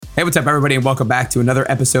Hey, what's up, everybody, and welcome back to another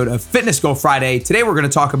episode of Fitness Goal Friday. Today, we're going to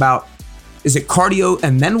talk about, is it cardio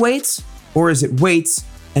and then weights, or is it weights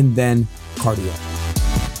and then cardio?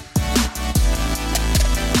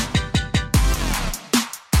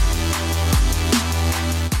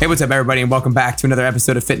 Hey, what's up, everybody, and welcome back to another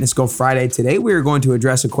episode of Fitness Goal Friday. Today, we are going to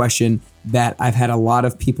address a question that I've had a lot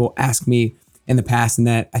of people ask me in the past, and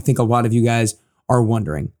that I think a lot of you guys are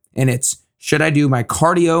wondering. And it's, should I do my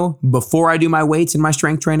cardio before I do my weights and my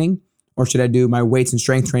strength training? Or should I do my weights and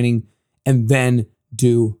strength training and then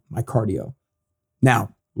do my cardio?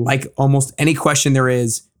 Now, like almost any question there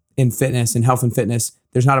is in fitness and health and fitness,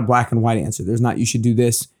 there's not a black and white answer. There's not, you should do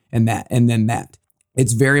this and that and then that.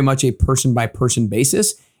 It's very much a person by person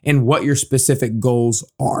basis and what your specific goals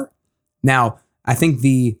are. Now, I think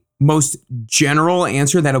the most general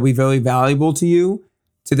answer that'll be very valuable to you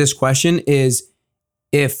to this question is,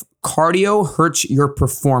 if cardio hurts your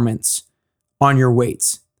performance on your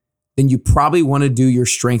weights, then you probably want to do your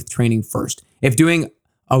strength training first. If doing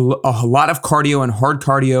a lot of cardio and hard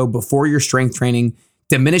cardio before your strength training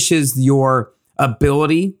diminishes your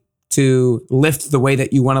ability to lift the way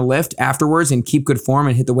that you want to lift afterwards and keep good form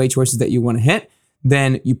and hit the weight choices that you want to hit,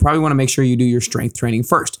 then you probably want to make sure you do your strength training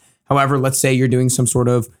first. However, let's say you're doing some sort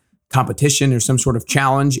of competition or some sort of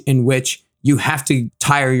challenge in which you have to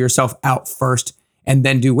tire yourself out first and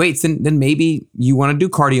then do weights, then maybe you want to do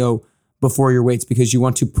cardio before your weights because you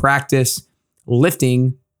want to practice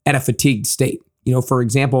lifting at a fatigued state. You know, for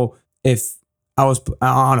example, if I was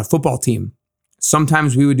on a football team,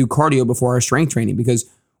 sometimes we would do cardio before our strength training because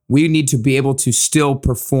we need to be able to still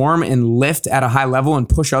perform and lift at a high level and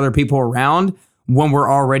push other people around when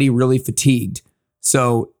we're already really fatigued.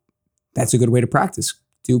 So that's a good way to practice.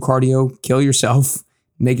 Do cardio, kill yourself,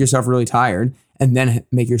 make yourself really tired, and then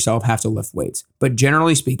make yourself have to lift weights. But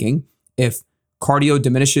generally speaking, if cardio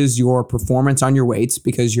diminishes your performance on your weights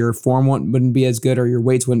because your form wouldn't be as good or your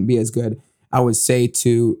weights wouldn't be as good, I would say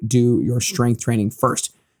to do your strength training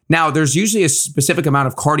first. Now, there's usually a specific amount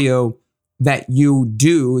of cardio that you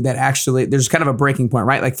do that actually, there's kind of a breaking point,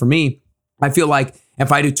 right? Like for me, I feel like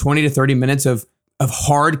if I do 20 to 30 minutes of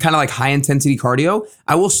hard, kind of like high intensity cardio,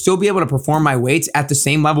 I will still be able to perform my weights at the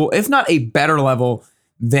same level, if not a better level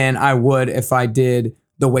than I would if I did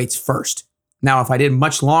the weights first. Now, if I did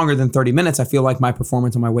much longer than 30 minutes, I feel like my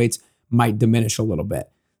performance on my weights might diminish a little bit.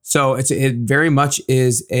 So it very much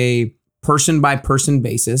is a person by person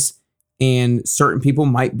basis, and certain people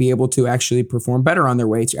might be able to actually perform better on their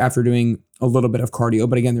weights after doing a little bit of cardio.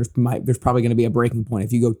 But again, there's probably going to be a breaking point.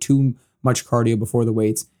 If you go too much cardio before the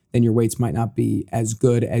weights, then your weights might not be as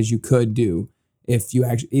good as you could do if you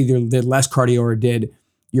actually either did less cardio or did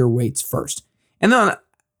your weights first. And then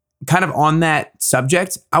kind of on that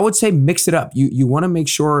subject, I would say mix it up. You want to make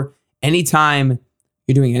sure anytime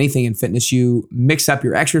you're doing anything in fitness, you mix up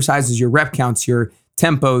your exercises, your rep counts, your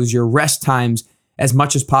tempos, your rest times as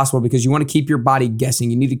much as possible, because you want to keep your body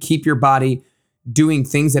guessing. You need to keep your body doing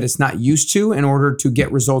things that it's not used to in order to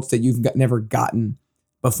get results that you've never gotten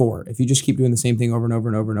before. If you just keep doing the same thing over and over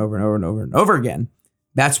and over and over and over and over and over again,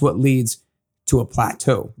 that's what leads to a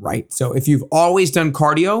plateau, right? So if you've always done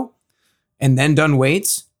cardio and then done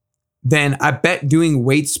weights, then I bet doing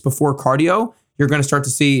weights before cardio, you're going to start to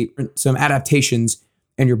see some adaptations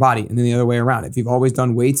in your body. And then the other way around, if you've always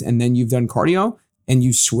done weights and then you've done cardio and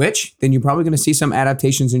you switch, then you're probably going to see some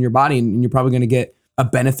adaptations in your body and you're probably going to get a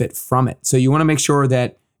benefit from it. So you want to make sure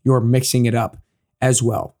that you're mixing it up as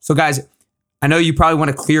well. So guys, I know you probably want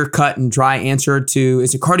a clear cut and dry answer to,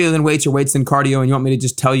 is it cardio then weights or weights then cardio? And you want me to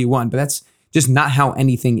just tell you one, but that's just not how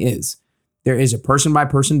anything is. There is a person by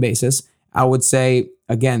person basis. I would say,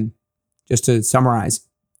 again, just to summarize,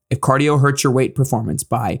 if cardio hurts your weight performance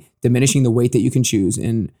by diminishing the weight that you can choose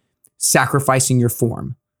and sacrificing your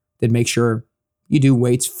form, then make sure you do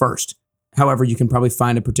weights first. However, you can probably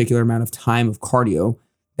find a particular amount of time of cardio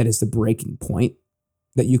that is the breaking point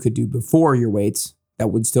that you could do before your weights that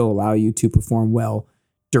would still allow you to perform well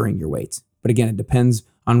during your weights. But again, it depends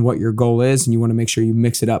on what your goal is, and you want to make sure you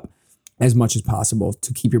mix it up as much as possible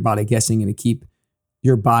to keep your body guessing and to keep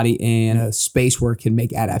your body in a space where it can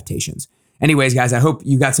make adaptations. Anyways, guys, I hope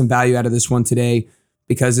you got some value out of this one today,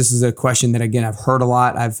 because this is a question that, again, I've heard a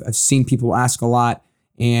lot. I've seen people ask a lot,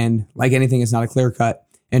 and like anything, it's not a clear cut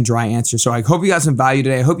and dry answer. So I hope you got some value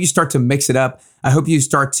today. I hope you start to mix it up. I hope you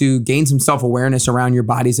start to gain some self-awareness around your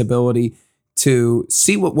body's ability to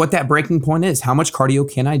see what that breaking point is. How much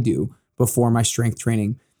cardio can I do before my strength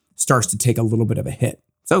training starts to take a little bit of a hit?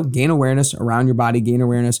 So gain awareness around your body, gain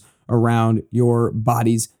awareness around your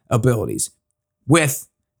body's abilities. With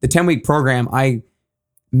the 10-week program, I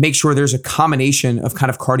make sure there's a combination of kind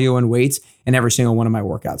of cardio and weights in every single one of my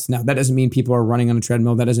workouts. Now, that doesn't mean people are running on a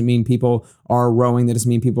treadmill. That doesn't mean people are rowing. That doesn't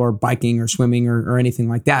mean people are biking or swimming or anything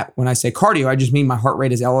like that. When I say cardio, I just mean my heart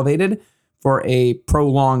rate is elevated for a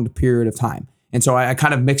prolonged period of time. And so I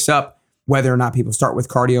kind of mix up whether or not people start with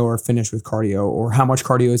cardio or finish with cardio, or how much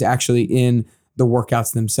cardio is actually in the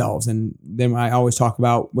workouts themselves. And then I always talk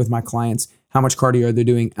about with my clients, how much cardio they're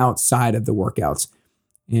doing outside of the workouts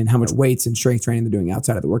and how much weights and strength training they're doing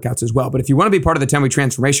outside of the workouts as well. But if you want to be part of the 10-week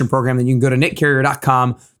transformation program, then you can go to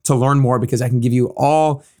nickcarrier.com to learn more, because I can give you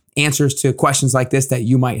all answers to questions like this that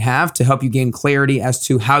you might have to help you gain clarity as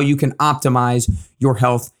to how you can optimize your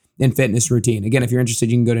health and fitness routine. Again, if you're interested,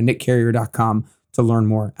 you can go to nickcarrier.com to learn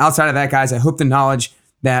more. Outside of that, guys, I hope the knowledge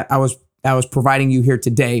that I was providing you here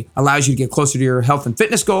today allows you to get closer to your health and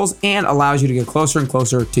fitness goals and allows you to get closer and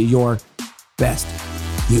closer to your best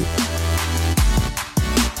you.